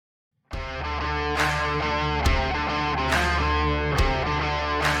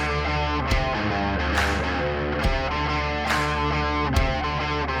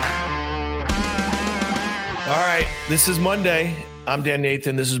This is Monday. I'm Dan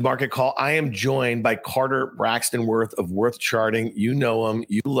Nathan. This is Market Call. I am joined by Carter Braxton Worth of Worth Charting. You know him.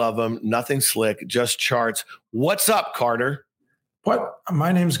 You love him. Nothing slick, just charts. What's up, Carter? What?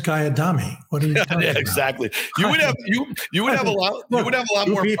 My name's Guy Adami. What are you talking about? Exactly. You would have a lot more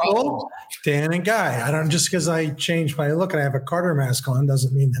people, problems. Dan and Guy. I don't just because I changed my look and I have a Carter mask on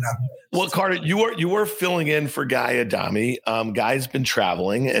doesn't mean that I'm. Well, Carter, you are filling in for Guy Adami. Guy's been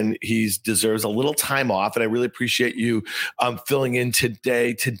traveling and he deserves a little time off, and I really appreciate you filling in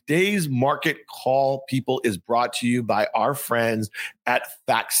today. Today's Market Call, people, is brought to you by our friends at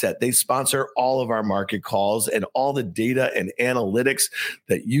FactSet. They sponsor all of our market calls, and all the data and analytics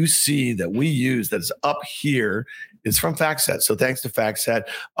that you see that we use that's up here is from FactSet. So thanks to FactSet.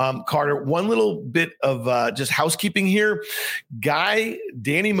 Carter, one little bit of just housekeeping here. Guy,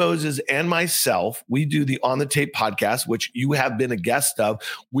 Danny Moses, and myself, we do the On the Tape podcast, which you have been a guest of.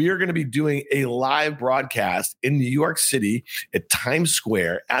 We are going to be doing a live broadcast in New York City at Times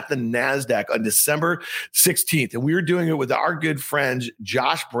Square at the NASDAQ on December 16th. And we are doing it with our good friends,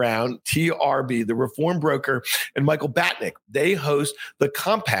 Josh Brown, TRB, the Reform Broker, and Michael Batnick. They host The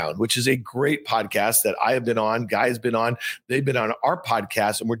Compound, which is a great podcast that I have been on. Guy has been on. They've been on our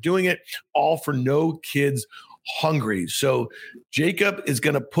podcast, and we're doing it all for No Kids Hungry. So Jacob is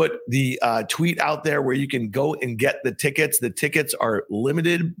going to put the tweet out there where you can go and get the tickets. The tickets are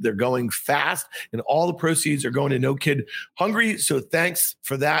limited. They're going fast, and all the proceeds are going to No Kid Hungry. So thanks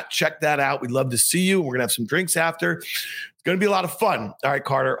for that. Check that out. We'd love to see you. We're going to have some drinks after. It's going to be a lot of fun. All right,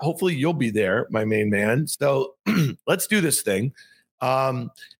 Carter, hopefully you'll be there, my main man. So let's do this thing.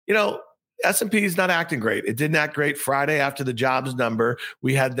 S&P is not acting great. It didn't act great Friday after the jobs number.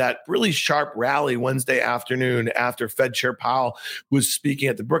 We had that really sharp rally Wednesday afternoon after Fed Chair Powell was speaking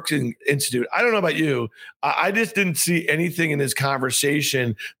at the Brookings Institute. I don't know about you. I just didn't see anything in his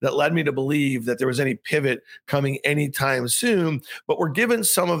conversation that led me to believe that there was any pivot coming anytime soon, but we're giving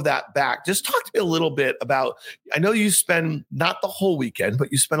some of that back. Just talk to me a little bit about, I know you spend not the whole weekend,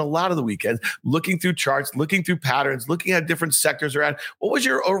 but you spend a lot of the weekend looking through charts, looking through patterns, looking at different sectors are at. What was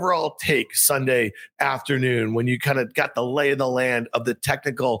your overall take Sunday afternoon when you kind of got the lay of the land of the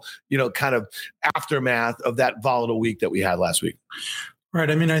technical, kind of aftermath of that volatile week that we had last week? Right.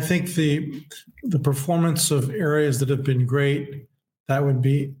 I mean, I think the performance of areas that have been great, that would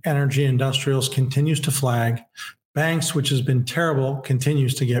be energy, industrials, continues to flag. Banks, which has been terrible,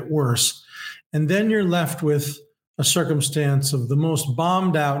 continues to get worse. And then you're left with a circumstance of the most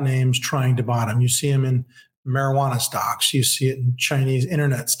bombed out names trying to bottom. You see them in marijuana stocks, you see it in Chinese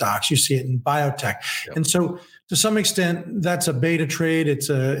internet stocks, you see it in biotech. Yep. And so to some extent, that's a beta trade. It's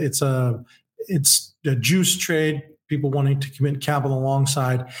a juice trade, people wanting to commit capital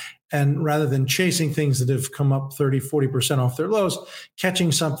alongside. And rather than chasing things that have come up 30, 40% off their lows,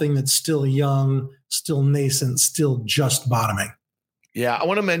 catching something that's still young, still nascent, still just bottoming. Yeah, I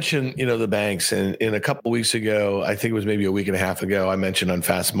want to mention, the banks. And in a couple of weeks ago, I think it was maybe a week and a half ago, I mentioned on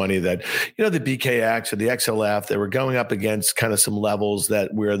Fast Money that, the BKX or the XLF, they were going up against kind of some levels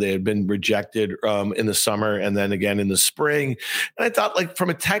where they had been rejected in the summer and then again in the spring. And I thought, like, from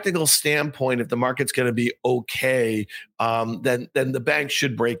a technical standpoint, if the market's going to be okay, then the banks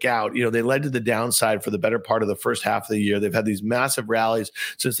should break out. They led to the downside for the better part of the first half of the year. They've had these massive rallies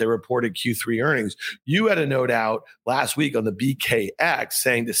since they reported Q3 earnings. You had a note out last week on the BKX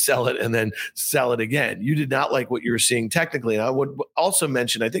saying to sell it and then sell it again. You did not like what you were seeing technically. And I would also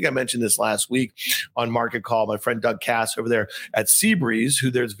mention, I think I mentioned this last week on Market Call, my friend Doug Cass over there at Seabreeze, who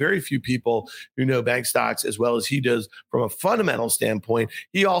there's very few people who know bank stocks as well as he does from a fundamental standpoint.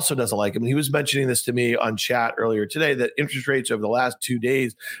 He also doesn't like them. And he was mentioning this to me on chat earlier today, that interest rates over the last 2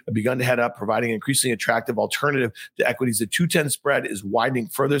 days have begun to head up, providing an increasingly attractive alternative to equities. The 210 spread is widening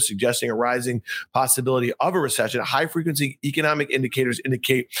further, suggesting a rising possibility of a recession. High frequency economic indicators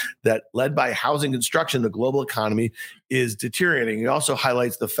indicate that, led by housing construction, the global economy is deteriorating. He also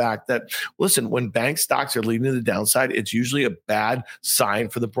highlights the fact that, listen, when bank stocks are leading to the downside, it's usually a bad sign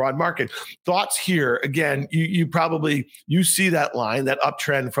for the broad market. Thoughts here? Again, you see that line, that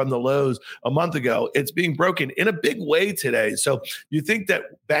uptrend from the lows a month ago. It's being broken in a big way today. So you think that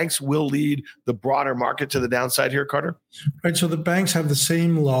banks will lead the broader market to the downside here, Carter? Right. So the banks have the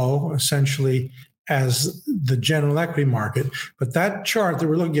same low, essentially, as the general equity market. But that chart that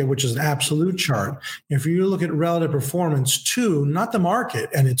we're looking at, which is an absolute chart, if you look at relative performance to not the market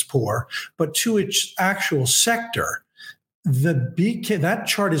and it's poor, but to its actual sector, that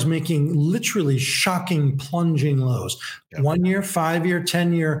chart is making literally shocking plunging lows. Yep. 1 year, 5 year,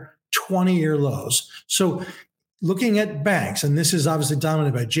 10-year, 20-year lows. So looking at banks, and this is obviously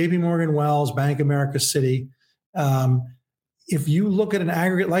dominated by JP Morgan, Wells, Bank of America, Citi, if you look at an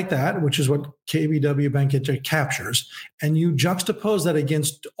aggregate like that, which is what KBW Bank captures, and you juxtapose that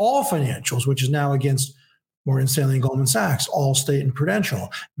against all financials, which is now against Morgan Stanley and Goldman Sachs, Allstate and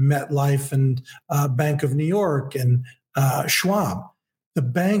Prudential, MetLife and Bank of New York and Schwab, the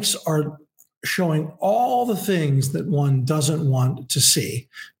banks are showing all the things that one doesn't want to see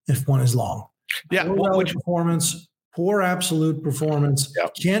if one is long. Yeah, poor performance, poor absolute performance,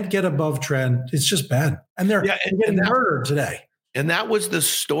 can't get above trend. It's just bad. And they're getting murdered today. And that was the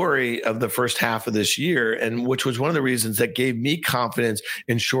story of the first half of this year, and which was one of the reasons that gave me confidence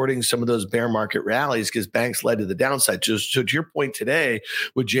in shorting some of those bear market rallies, because banks led to the downside. So to your point today,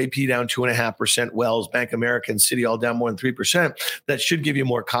 with JP down 2.5%, Wells, Bank of America, and Citi all down more than 3%, that should give you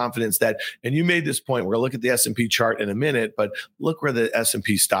more confidence that, and you made this point, we're going to look at the S&P chart in a minute, but look where the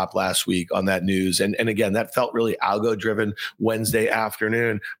S&P stopped last week on that news. And again, that felt really algo-driven Wednesday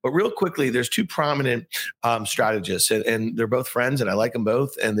afternoon. But real quickly, there's two prominent strategists, and they're both friends, and I like them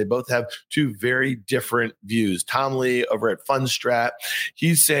both, and they both have two very different views. Tom Lee over at Fundstrat,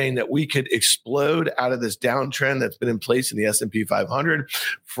 he's saying that we could explode out of this downtrend that's been in place in the S&P 500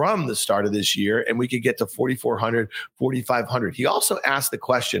 from the start of this year, and we could get to 4,400, 4,500. He also asked the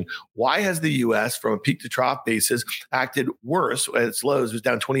question, why has the U.S. from a peak to trough basis acted worse at its lows? It was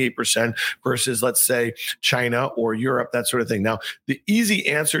down 28% versus, let's say, China or Europe, that sort of thing. Now, the easy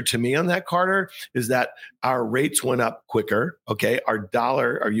answer to me on that, Carter, is that our rates went up quicker. Okay. Our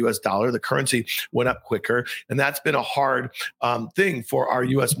dollar, our US dollar, the currency went up quicker. And that's been a hard thing for our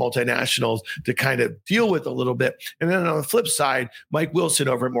US multinationals to kind of deal with a little bit. And then on the flip side, Mike Wilson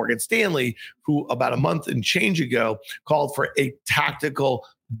over at Morgan Stanley, who about a month and change ago called for a tactical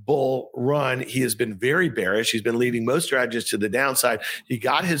bull run. He has been very bearish. He's been leading most strategists to the downside. He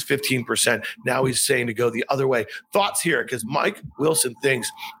got his 15%. Now he's saying to go the other way. Thoughts here? Because Mike Wilson thinks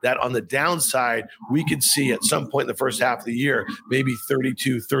that on the downside, we could see at some point in the first half of the year, maybe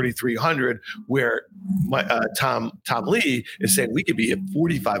 3,300, where Tom Lee is saying we could be at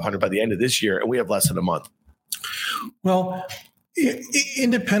 4,500 by the end of this year, and we have less than a month. Well,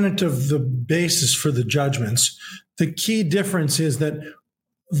 independent of the basis for the judgments, the key difference is that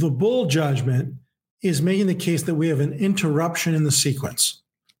the bull judgment is making the case that we have an interruption in the sequence,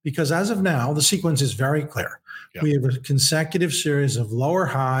 because as of now, the sequence is very clear. Yeah. We have a consecutive series of lower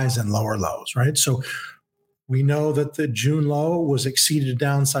highs and lower lows, right? So we know that the June low was exceeded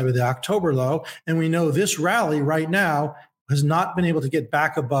downside with the October low, and we know this rally right now has not been able to get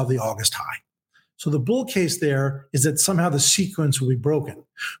back above the August high. So the bull case there is that somehow the sequence will be broken,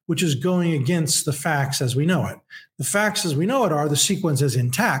 which is going against the facts as we know it. The facts as we know it are the sequence is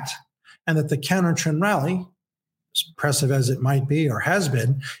intact, and that the counter trend rally, as impressive as it might be or has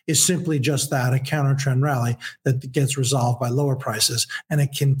been, is simply just that, a counter trend rally that gets resolved by lower prices and a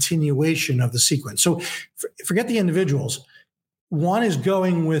continuation of the sequence. So forget the individuals. One is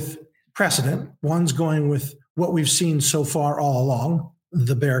going with precedent. One's going with what we've seen so far all along,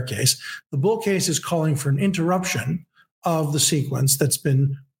 the bear case. The bull case is calling for an interruption of the sequence that's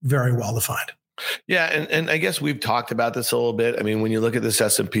been very well defined. Yeah, and I guess we've talked about this a little bit. I mean, when you look at this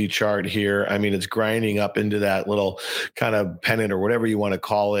S&P chart here, I mean, it's grinding up into that little kind of pennant or whatever you want to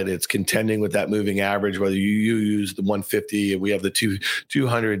call it. It's contending with that moving average, whether you use the 150 and we have the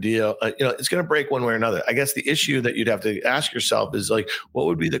 200 deal. It's going to break one way or another. I guess the issue that you'd have to ask yourself is like, what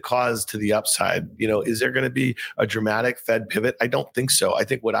would be the cause to the upside? Is there going to be a dramatic Fed pivot? I don't think so. I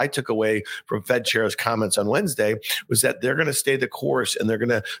think what I took away from Fed Chair's comments on Wednesday was that they're going to stay the course and they're going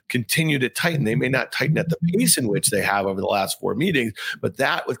to continue to tighten. They may not tighten at the pace in which they have over the last 4 meetings, but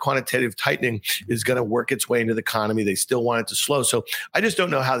that with quantitative tightening is going to work its way into the economy. They still want it to slow. So I just don't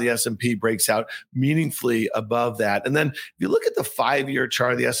know how the S&P breaks out meaningfully above that. And then if you look at the 5-year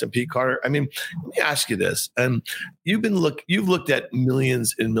chart of the S&P, Carter, I mean, let me ask you this. You've looked at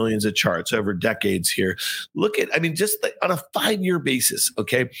millions and millions of charts over decades here. Look at, just like on a 5-year basis,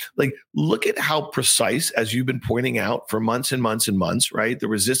 okay? Like, look at how precise, as you've been pointing out for months and months and months, right? The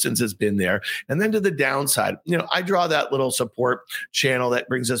resistance has been there. And then to the downside, I draw that little support channel that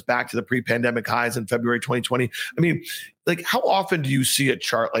brings us back to the pre-pandemic highs in February 2020. I mean, like, how often do you see a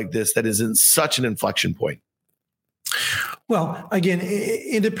chart like this that is in such an inflection point? Well, again,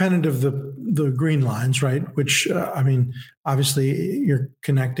 independent of the green lines, right? Which, obviously you're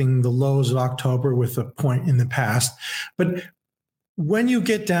connecting the lows of October with a point in the past. But when you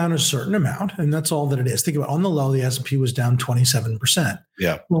get down a certain amount, and that's all that it is, think about on the low, the S&P was down 27%.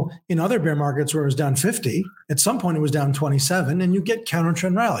 Yeah. Well, in other bear markets where it was down 50, at some point it was down 27, and you get counter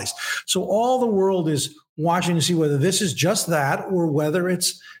trend rallies. So all the world is watching to see whether this is just that or whether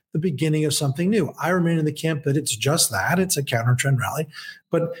it's the beginning of something new. I remain in the camp that it's just that. It's a counter trend rally.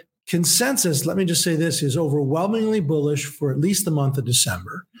 But Consensus, let me just say this, is overwhelmingly bullish for at least the month of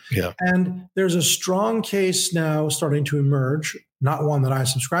December. Yeah. And there's a strong case now starting to emerge, not one that I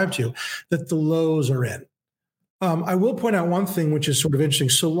subscribe to, that the lows are in. I will point out one thing, which is sort of interesting.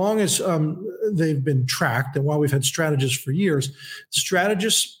 So long as they've been tracked, and while we've had strategists for years,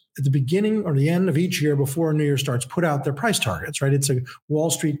 strategists at the beginning or the end of each year before New Year starts put out their price targets, right? It's a Wall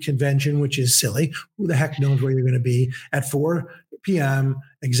Street convention, which is silly. Who the heck knows where you're going to be at 4 p.m.,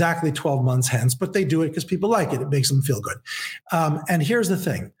 exactly 12 months hence, but they do it because people like it. It makes them feel good. And here's the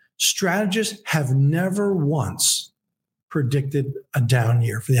thing. Strategists have never once predicted a down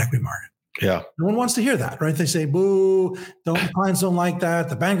year for the equity market. Yeah. No one wants to hear that, right? They say, boo, clients don't like that.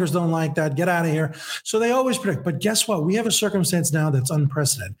 The bankers don't like that. Get out of here. So they always predict. But guess what? We have a circumstance now that's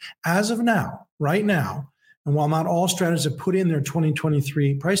unprecedented. As of now, right now, and while not all strategists have put in their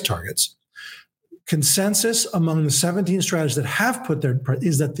 2023 price targets, consensus among the 17 strategists that have put their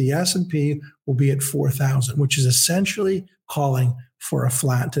is that the S&P will be at 4,000, which is essentially calling for a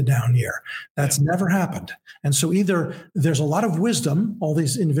flat to down year. That's never happened. And so either there's a lot of wisdom, all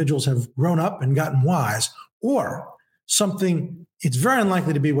these individuals have grown up and gotten wise, or something, it's very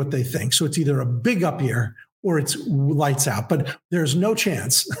unlikely to be what they think. So it's either a big up year or it's lights out. But there's no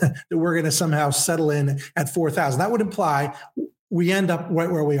chance that we're going to somehow settle in at 4,000. That would imply we end up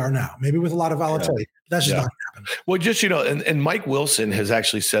right where we are now, maybe with a lot of volatility. That's just not going to happen. Well, just, and Mike Wilson has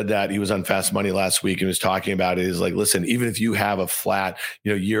actually said that. He was on Fast Money last week and was talking about it. Is like, listen, even if you have a flat,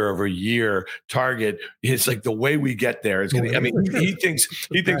 year over year target, it's like the way we get there is going to, he thinks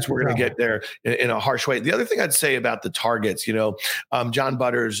we're going to get there in a harsh way. The other thing I'd say about the targets, John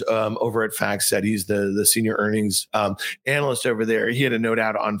Butters over at Facts said, he's the senior earnings analyst over there. He had a note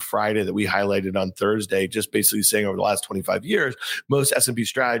out on Friday that we highlighted on Thursday, just basically saying over the last 25 years, most S&P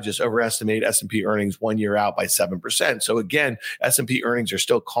strategists overestimate S&P earnings 1 year out by 7%. So again, S&P earnings are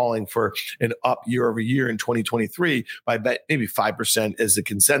still calling for an up year over year in 2023 by maybe 5% is the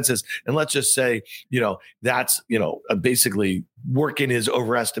consensus. And let's just say, that's, basically working his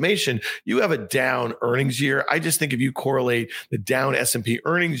overestimation. You have a down earnings year. I just think if you correlate the down S&P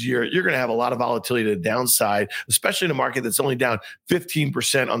earnings year, you're going to have a lot of volatility to the downside, especially in a market that's only down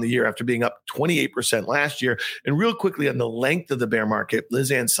 15% on the year after being up 28% last year. And real quickly on the length of the bear market,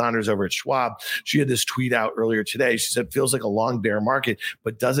 Liz Ann Saunders over at Schwab, she had this tweet out earlier today. She said, feels like a long bear market,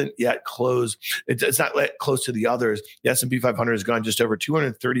 but doesn't yet close. It's not yet close to the others. The S&P 500 has gone just over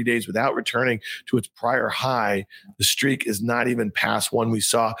 230 days without returning to its prior high. The streak is not even past one we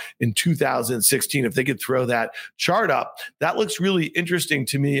saw in 2016. If they could throw that chart up, that looks really interesting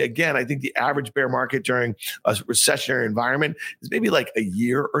to me. Again, I think the average bear market during a recessionary environment is maybe like a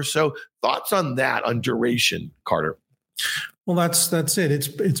year or so. Thoughts on that, on duration, Carter? Well, that's it.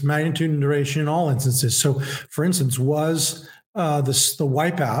 It's magnitude and duration in all instances. So, for instance, was the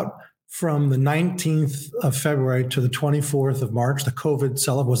wipeout from the 19th of February to the 24th of March, the COVID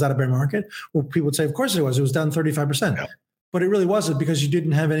sell-off, was that a bear market? Well, people would say, of course it was. It was down 35%. Yeah. But it really wasn't, because you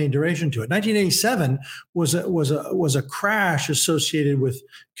didn't have any duration to it. 1987 was a crash associated with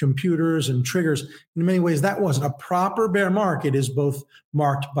computers and triggers. In many ways, that wasn't. A proper bear market is both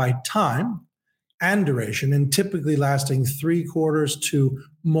marked by time and duration, and typically lasting 3 quarters to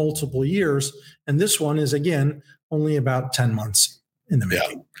multiple years. And this one is, again, only about 10 months in the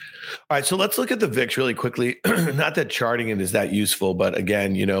making. Yeah. All right, so let's look at the VIX really quickly. Not that charting it is that useful, but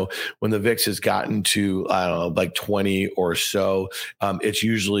again, when the VIX has gotten to, I don't know, like 20 or so, it's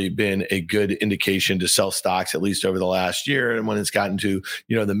usually been a good indication to sell stocks, at least over the last year. And when it's gotten to,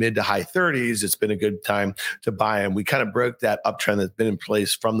 the mid to high 30s, it's been a good time to buy. And we kind of broke that uptrend that's been in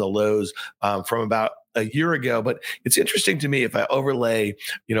place from the lows from about a year ago. But it's interesting to me if I overlay,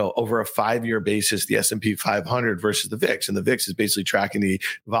 over a 5-year basis, the S&P 500 versus the VIX, and the VIX is basically tracking the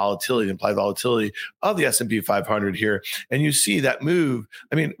volatility, implied volatility of the S&P 500 here. And you see that move.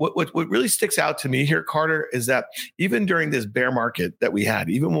 I mean, what really sticks out to me here, Carter, is that even during this bear market that we had,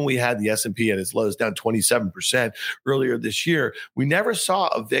 even when we had the S&P at its lows down 27% earlier this year, we never saw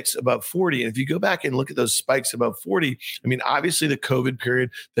a VIX above 40. And if you go back and look at those spikes above 40, I mean, obviously the COVID period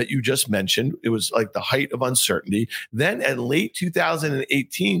that you just mentioned, it was like the height of uncertainty. Then at late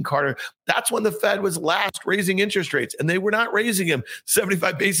 2018, Carter, that's when the Fed was last raising interest rates, and they were not raising them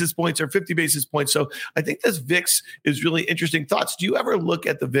 75 basis points or 50 basis points. So I think this VIX is really interesting. Thoughts? Do you ever look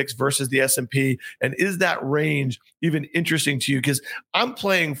at the VIX versus the S&P, and is that range even interesting to you? Because I'm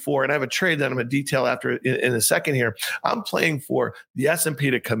playing for, and I have a trade that I'm going to detail after in a second here. I'm playing for the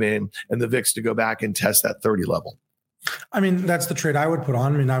S&P to come in and the VIX to go back and test that 30 level. I mean, that's the trade I would put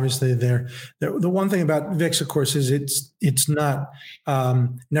on. I mean, obviously, the one thing about VIX, of course, is it's not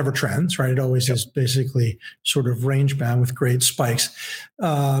never trends, right? It always is basically sort of range bound with great spikes.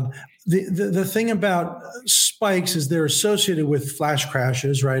 The thing about spikes is they're associated with flash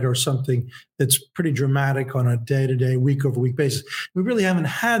crashes, right, or something that's pretty dramatic on a day-to-day, week-over-week basis. We really haven't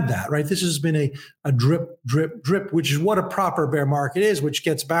had that, right? This has been a drip, drip, drip, which is what a proper bear market is, which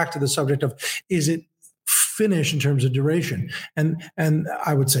gets back to the subject of, is it finish in terms of duration? And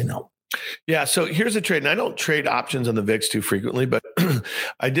I would say no. Yeah. So here's a trade. And I don't trade options on the VIX too frequently, but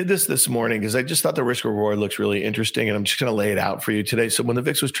I did this morning because I just thought the risk reward looks really interesting. And I'm just going to lay it out for you today. So when the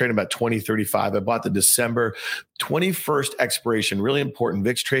VIX was trading about 20.35, I bought the December 21st expiration. Really important.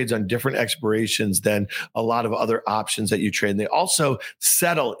 VIX trades on different expirations than a lot of other options that you trade. And they also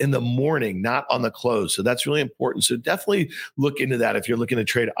settle in the morning, not on the close. So that's really important. So definitely look into that if you're looking to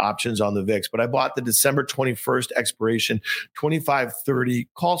trade options on the VIX. But I bought the December 21st expiration 25.30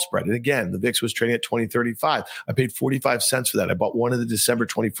 call spread. And again, the VIX was trading at 20.35. I paid 45 cents for that. I bought one of the December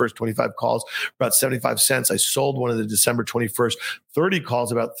 21st 25 calls for about 75 cents. I sold one of the December 21st 30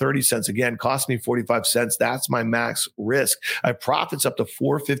 calls about 30 cents. Again, cost me 45 cents. That's my max risk. I have profits up to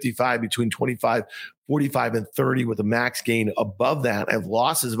 455 between 25, 45 and 30 with a max gain above that. I have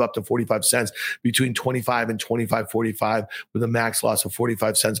losses of up to 45 cents between 25 and 25.45 with a max loss of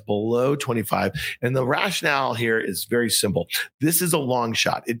 45 cents below 25. And the rationale here is very simple. This is a long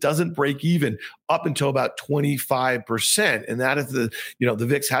shot. It doesn't break even up until about 25%. And that is the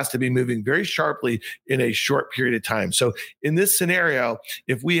VIX has to be moving very sharply in a short period of time. So in this scenario,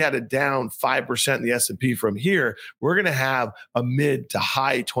 if we had a down 5% in the S&P from here, we're going to have a mid to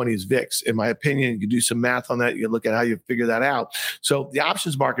high 20s VIX. In my opinion, you can do some math on that. You can look at how you figure that out. So the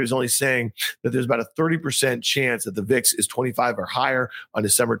options market is only saying that there's about a 30% chance that the VIX is 25 or higher on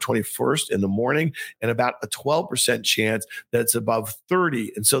December 21st in the morning, and about a 12% chance that it's above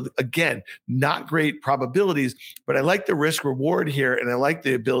 30. And so again, not great probabilities, but I like the risk reward here. And I like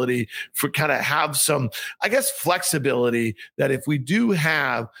the ability for kind of have some, I guess, flexibility that if we do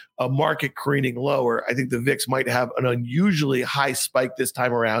have a market careening lower, I think the VIX might have an unusually high spike this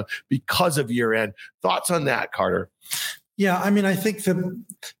time around because of year end. Thoughts on that, Carter? Yeah, I mean, I think that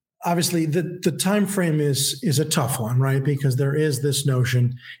obviously the time frame is a tough one, right? Because there is this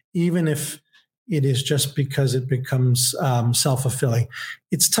notion, even if it is just because it becomes self-fulfilling,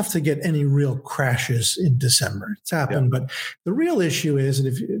 it's tough to get any real crashes in December. It's happened, but the real issue is, and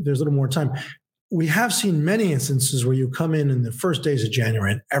if there's a little more time, we have seen many instances where you come in the first days of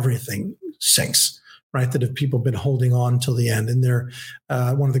January and everything sinks, right? That have people been holding on till the end. And they're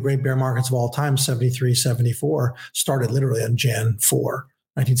one of the great bear markets of all time, 73, 74, started literally on Jan 4.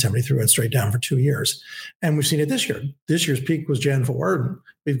 1973 went straight down for 2 years. And we've seen it this year. This year's peak was Jan 4, and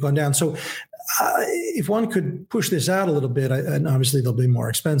we've gone down. So if one could push this out a little bit, and obviously they'll be more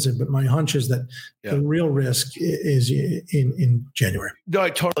expensive, but my hunch is that the real risk is in January. No,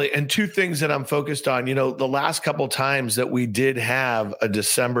 totally. And two things that I'm focused on, the last couple of times that we did have a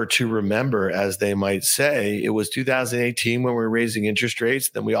December to remember, as they might say, it was 2018 when we were raising interest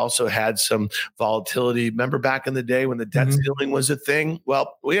rates. Then we also had some volatility. Remember back in the day when the debt ceiling was a thing?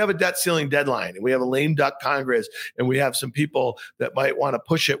 Well, we have a debt ceiling deadline, and we have a lame duck Congress, and we have some people that might want to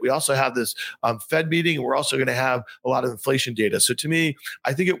push it. We also have this Fed meeting, and we're also going to have a lot of inflation data. So to me,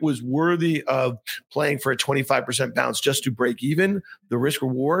 I think it was worthy of playing for a 25% bounce just to break even. The risk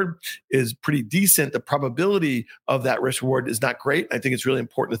reward is pretty decent. The probability of that risk reward is not great. I think it's really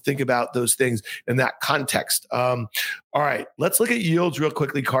important to think about those things in that context. All right, let's look at yields real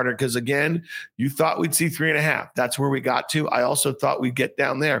quickly, Carter, because again, you thought we'd see 3.5. That's where we got to. I also thought we'd get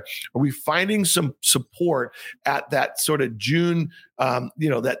down there. Are we finding some support at that sort of June,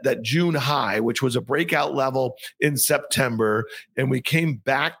 that June high, which was a breakout level in September, and we came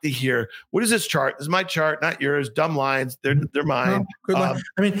back to here? What is this chart? This is my chart, not yours. Dumb lines. They're mine. No, good line.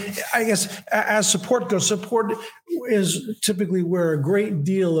 I mean, I guess as support goes, support is typically where a great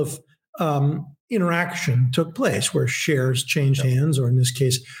deal of interaction took place, where shares changed hands, or in this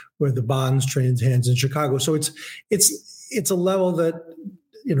case, where the bonds changed hands in Chicago. So it's a level that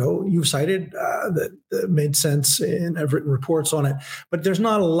you've cited that made sense, and I've written reports on it, but there's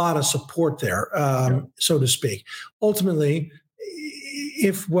not a lot of support there, so to speak. Ultimately,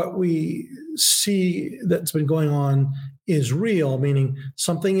 if what we see that's been going on is real, meaning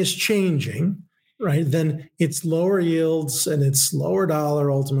something is changing, right, then it's lower yields and it's lower dollar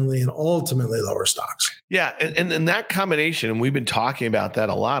ultimately, and ultimately lower stocks. Yeah, and that combination, and we've been talking about that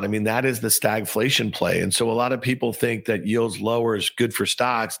a lot. I mean, that is the stagflation play. And so a lot of people think that yields lower is good for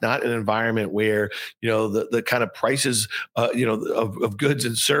stocks, not an environment where, the kind of prices, of goods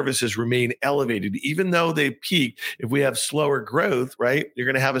and services remain elevated, even though they peak. If we have slower growth, right, you're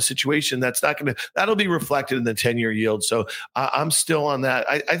going to have a situation that'll be reflected in the 10-year yield. So I'm still on that.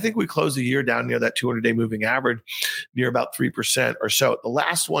 I think we close the year down near that 200-day moving average, near about 3% or so. The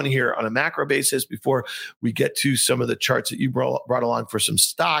last one here on a macro basis before we get to some of the charts that you brought along for some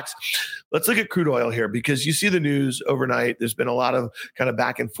stocks. Let's look at crude oil here, because you see the news overnight. There's been a lot of kind of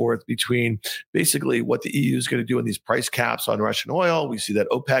back and forth between basically what the EU is going to do in these price caps on Russian oil. We see that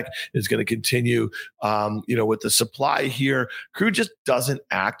OPEC is going to continue, with the supply here. Crude just doesn't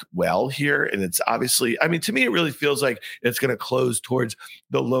act well here. And it's obviously, to me, it really feels like it's going to close towards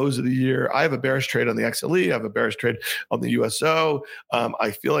the lows of the year. I have a bearish trade on the XLE. I have a bearish trade on the USO.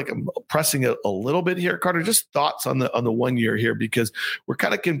 I feel like I'm pressing it a little bit here. Carter, just thoughts on the 1 year here, because we're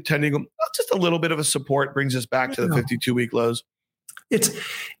kind of contending just a little bit of a support brings us back to the 52-week lows.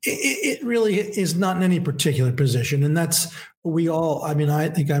 It really is not in any particular position. And that's we all, I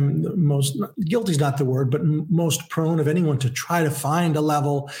think I'm most guilty is not the word, but most prone of anyone to try to find a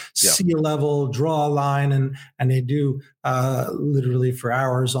level, see a level, draw a line. And they do literally for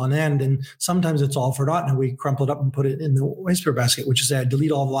hours on end. And sometimes it's all forgotten and we crumple it up and put it in the waste paper basket, which is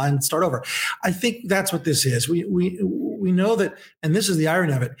delete all the lines and start over. I think that's what this is. We know that, and this is the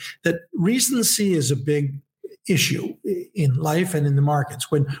irony of it, that recency is a big issue in life and in the markets.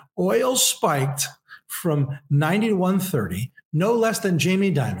 When oil spiked from 90 to 130, no less than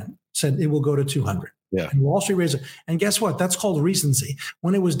Jamie Dimon said it will go to 200. Yeah. And Wall Street raised it. And guess what? That's called recency.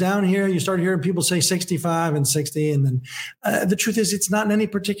 When it was down here, you started hearing people say 65 and 60. And then the truth is, it's not in any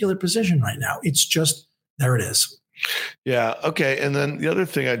particular position right now. It's just, there it is. Yeah. Okay. And then the other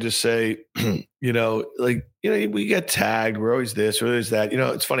thing I just say, we get tagged. We're always this or always that.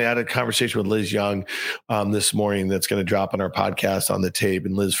 It's funny. I had a conversation with Liz Young this morning that's going to drop on our podcast on the tape.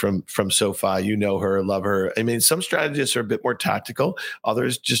 And Liz from SoFi, her, love her. Some strategists are a bit more tactical.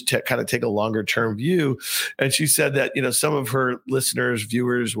 Others just kind of take a longer term view. And she said that, some of her listeners,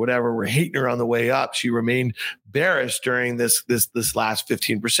 viewers, whatever, were hating her on the way up. She remained bearish during this last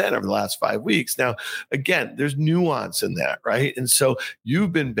 15% over the last 5 weeks. Now, again, there's nuance in that, right? And so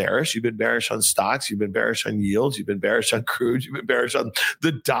you've been bearish. You've been bearish on stocks. You've been bearish on yields. You've been bearish on crude. You've been bearish on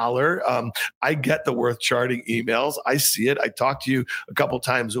the dollar. I get the worth charting emails. I see it. I talk to you a couple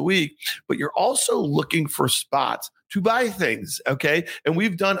times a week, but you're also looking for spots to buy things, okay? And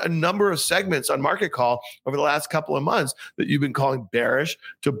we've done a number of segments on Market Call over the last couple of months that you've been calling bearish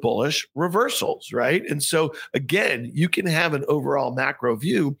to bullish reversals, right? And so again, you can have an overall macro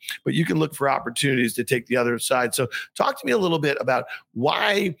view, but you can look for opportunities to take the other side. So talk to me a little bit about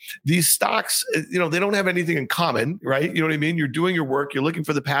why these stocks, they don't have anything in common, right? You know what I mean? You're doing your work, you're looking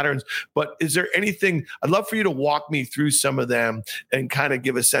for the patterns, but is there anything, I'd love for you to walk me through some of them and kind of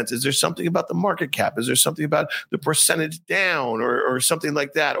give a sense. Is there something about the market cap? Is there something about the percentage down or something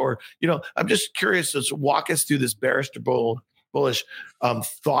like that? Or, I'm just curious, to walk us through this bearish to bullish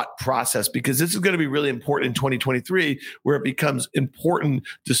thought process, because this is going to be really important in 2023, where it becomes important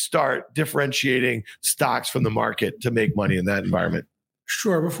to start differentiating stocks from the market to make money in that environment.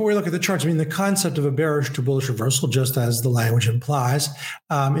 Sure. Before we look at the charts, the concept of a bearish to bullish reversal, just as the language implies,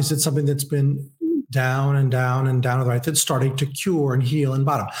 is it something that's been down and down and down to the right, that's starting to cure and heal and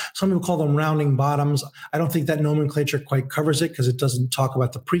bottom. Some people call them rounding bottoms. I don't think that nomenclature quite covers it because it doesn't talk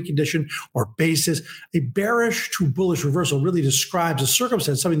about the precondition or basis. A bearish to bullish reversal really describes a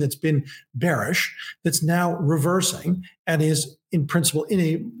circumstance, something that's been bearish, that's now reversing and is in principle in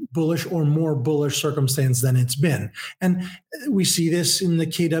a bullish or more bullish circumstance than it's been. And we see this in the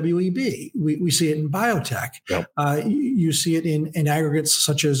KWEB. We see it in biotech. Yep. You see it in aggregates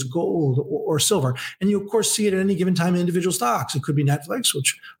such as gold or silver. And you, of course, see it at any given time in individual stocks. It could be Netflix,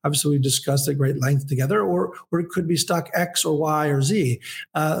 which obviously we've discussed at great length together, or it could be stock X or Y or Z.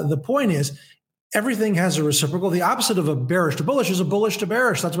 The point is, everything has a reciprocal. The opposite of a bearish to bullish is a bullish to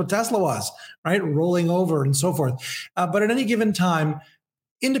bearish. That's what Tesla was, right? Rolling over and so forth. But at any given time,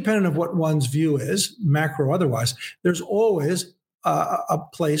 independent of what one's view is, macro or otherwise, there's always a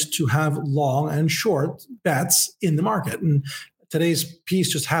place to have long and short bets in the market. And today's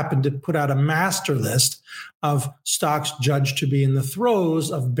piece just happened to put out a master list of stocks judged to be in the throes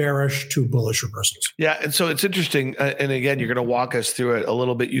of bearish to bullish reversals. Yeah. And so it's interesting. And again, you're going to walk us through it a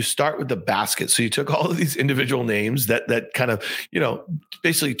little bit. You start with the basket. So you took all of these individual names that kind of,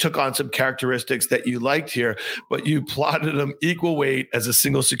 basically took on some characteristics that you liked here, but you plotted them equal weight as a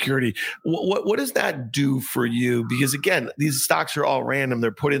single security. What does that do for you? Because again, these stocks are all random.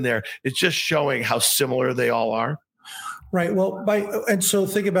 They're put in there. It's just showing how similar they all are. Right. Well, and so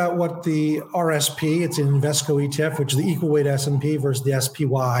think about what the RSP, it's an Invesco ETF, which is the equal weight S&P versus the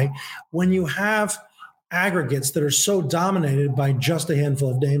SPY. When you have aggregates that are so dominated by just a handful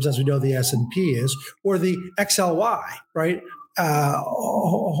of names, as we know the S&P is, or the XLY, right?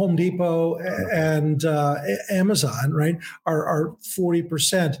 Home Depot and Amazon, right, are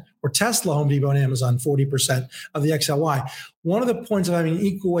 40%, or Tesla, Home Depot, and Amazon, 40% of the XLY. One of the points of having an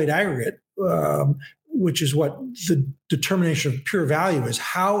equal weight aggregate, which is what the determination of pure value is.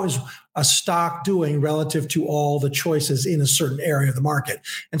 How is a stock doing relative to all the choices in a certain area of the market?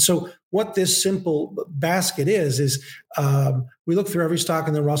 And so what this simple basket is we look through every stock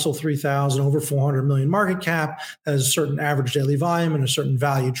in the Russell 3000, over 400 million market cap, has a certain average daily volume and a certain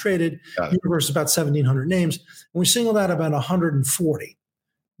value traded. Universe is about 1,700 names. And we singled out about 140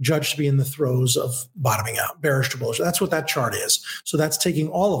 judged to be in the throes of bottoming out, bearish to bullish. That's what that chart is. So that's taking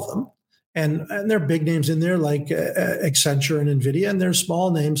all of them. And there are big names in there like Accenture and NVIDIA, and there's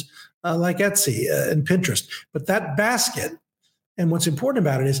small names like Etsy and Pinterest. But that basket, and what's important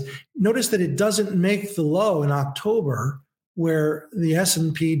about it is, notice that it doesn't make the low in October, where the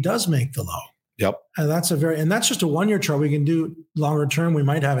S&P does make the low. Yep. And that's just a 1-year chart. We can do longer term. We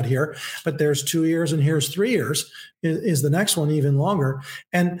might have it here, but there's 2 years and here's 3 years is the next one, even longer.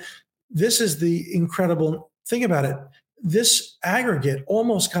 And this is the incredible thing about it. This aggregate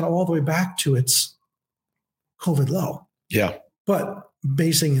almost got all the way back to its COVID low. Yeah. But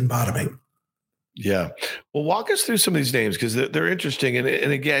basing and bottoming. Yeah. Well, walk us through some of these names because they're interesting. And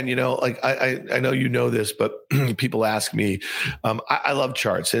again, like I know you know this, but people ask me, I love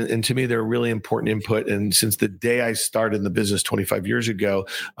charts. And to me, they're a really important input. And since the day I started in the business 25 years ago,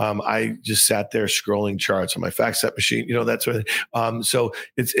 I just sat there scrolling charts on my FactSet machine, that sort of so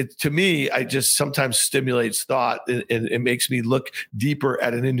it's to me, I just sometimes stimulates thought and it makes me look deeper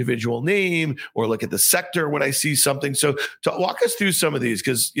at an individual name or look at the sector when I see something. So to walk us through some of these,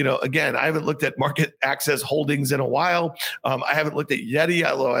 because, again, I haven't looked at Market Access Holdings in a while. I haven't looked at Yeti,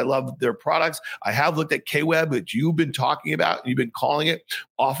 although I love their products. I have looked at KWeb, which you've been talking about. You've been calling it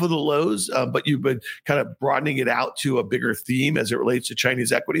off of the lows, but you've been kind of broadening it out to a bigger theme as it relates to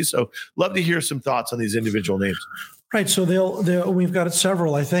Chinese equities. So love to hear some thoughts on these individual names. Right. So we've got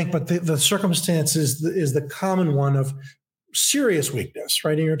several, I think, but the circumstance is the common one of serious weakness,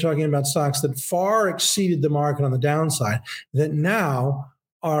 right? And you're talking about stocks that far exceeded the market on the downside that now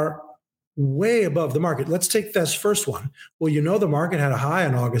are way above the market. Let's take this first one. Well, the market had a high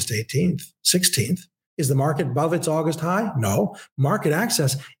on August 18th, 16th. Is the market above its August high? No. Market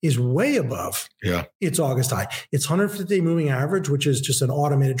Access is way above its August high. Its 150-day moving average, which is just an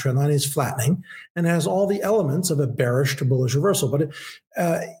automated trend line, is flattening and has all the elements of a bearish to bullish reversal. But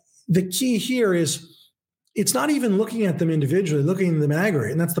the key here is it's not even looking at them individually, looking at them in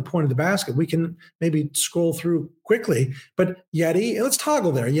aggregate. And that's the point of the basket. We can maybe scroll through quickly, but Yeti, let's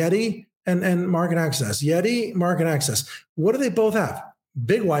toggle there. Yeti and Market Access. Yeti, Market Access. What do they both have?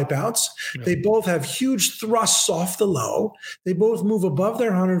 Big wipeouts. Yeah. They both have huge thrusts off the low. They both move above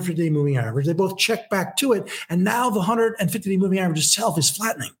their 150-day moving average. They both check back to it. And now the 150-day moving average itself is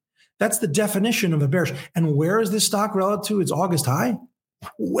flattening. That's the definition of a bearish. And where is this stock relative to its August high?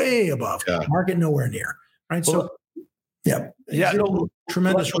 Way above. Yeah. Market nowhere near. Right. Well, so,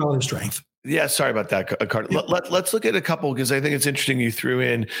 tremendous relative strength. Yeah, sorry about that, Carter. Let's look at a couple because I think it's interesting. You threw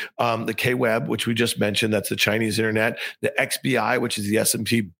in the KWeb, which we just mentioned. That's the Chinese internet. The XBI, which is the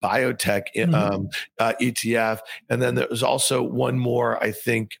S&P Biotech ETF, and then there's also one more, I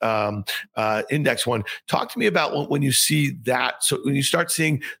think, index one. Talk to me about when you see that. So when you start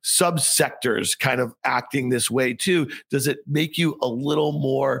seeing subsectors kind of acting this way too, does it make you a little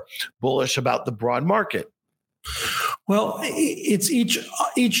more bullish about the broad market? Well, it's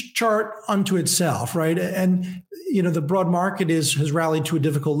each chart unto itself, right? And the broad market has rallied to a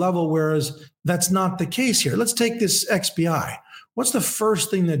difficult level, whereas that's not the case here. Let's take this XBI. What's the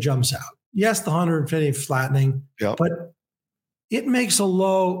first thing that jumps out? Yes, the 150 flattening, but it makes a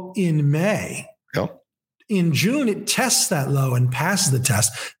low in May. In June, it tests that low and passes the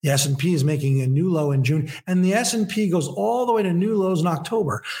test. The S&P is making a new low in June, and the S&P goes all the way to new lows in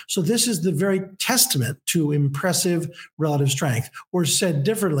October. So this is the very testament to impressive relative strength. Or said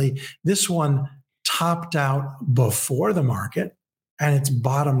differently, this one topped out before the market and it's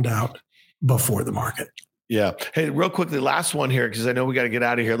bottomed out before the market. Yeah. Hey, real quickly, last one here, because I know we got to get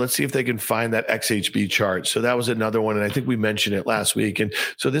out of here. Let's see if they can find that XHB chart. So that was another one. And I think we mentioned it last week. And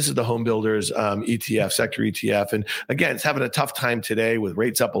so this is the home builders ETF, sector ETF. And again, it's having a tough time today with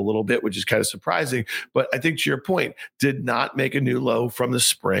rates up a little bit, which is kind of surprising. But I think to your point, did not make a new low from the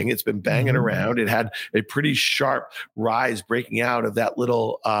spring. It's been banging around. It had a pretty sharp rise breaking out of that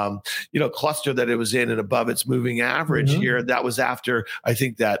little, cluster that it was in and above its moving average here. That was after, I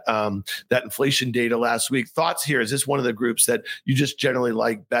think, that inflation data last week. Thoughts here? Is this one of the groups that you just generally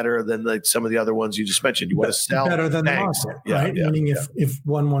like better than like some of the other ones you just mentioned? You want to sell better than the market, right? Meaning if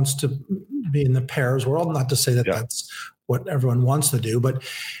one wants to be in the pairs world, not to say that that's what everyone wants to do, but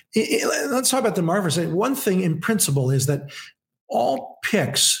let's talk about the market for a second. One thing in principle is that all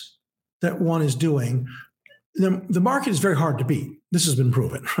picks that one is doing, the market is very hard to beat. This has been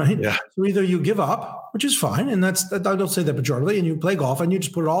proven, right? Yeah. So either you give up, which is fine, and I don't say that pejoratively, and you play golf and you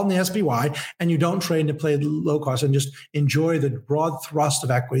just put it all in the SPY and you don't trade and play low cost and just enjoy the broad thrust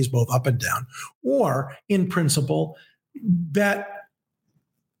of equities both up and down. Or in principle, bet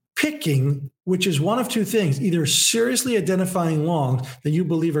picking, which is one of two things, either seriously identifying longs that you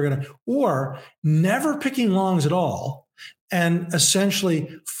believe are going to, or never picking longs at all, and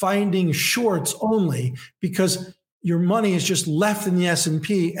essentially finding shorts only because your money is just left in the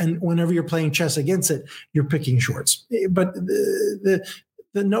S&P, and whenever you're playing chess against it, you're picking shorts. But the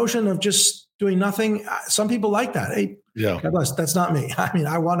notion of just doing nothing, some people like that. Hey, God bless. That's not me. I mean,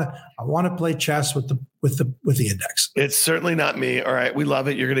 I want to play chess with the index. It's certainly not me. All right, we love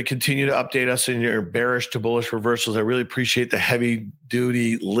it. You're going to continue to update us in your bearish to bullish reversals. I really appreciate the heavy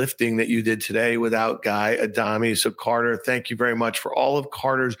duty lifting that you did today without Guy Adami. So Carter, thank you very much for all of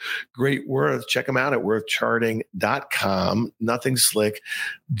Carter's great worth. Check him out at worthcharting.com. Nothing slick,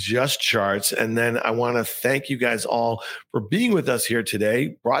 just charts. And then I want to thank you guys all for being with us here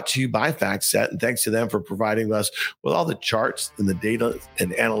today, brought to you by FactSet. And thanks to them for providing us with all the charts and the data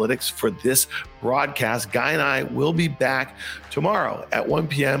and analytics for this broadcast. Guy and I will be back tomorrow at 1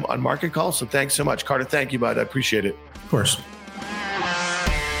 p.m. on Market Call. So thanks so much. Carter, thank you, bud. I appreciate it. Of course.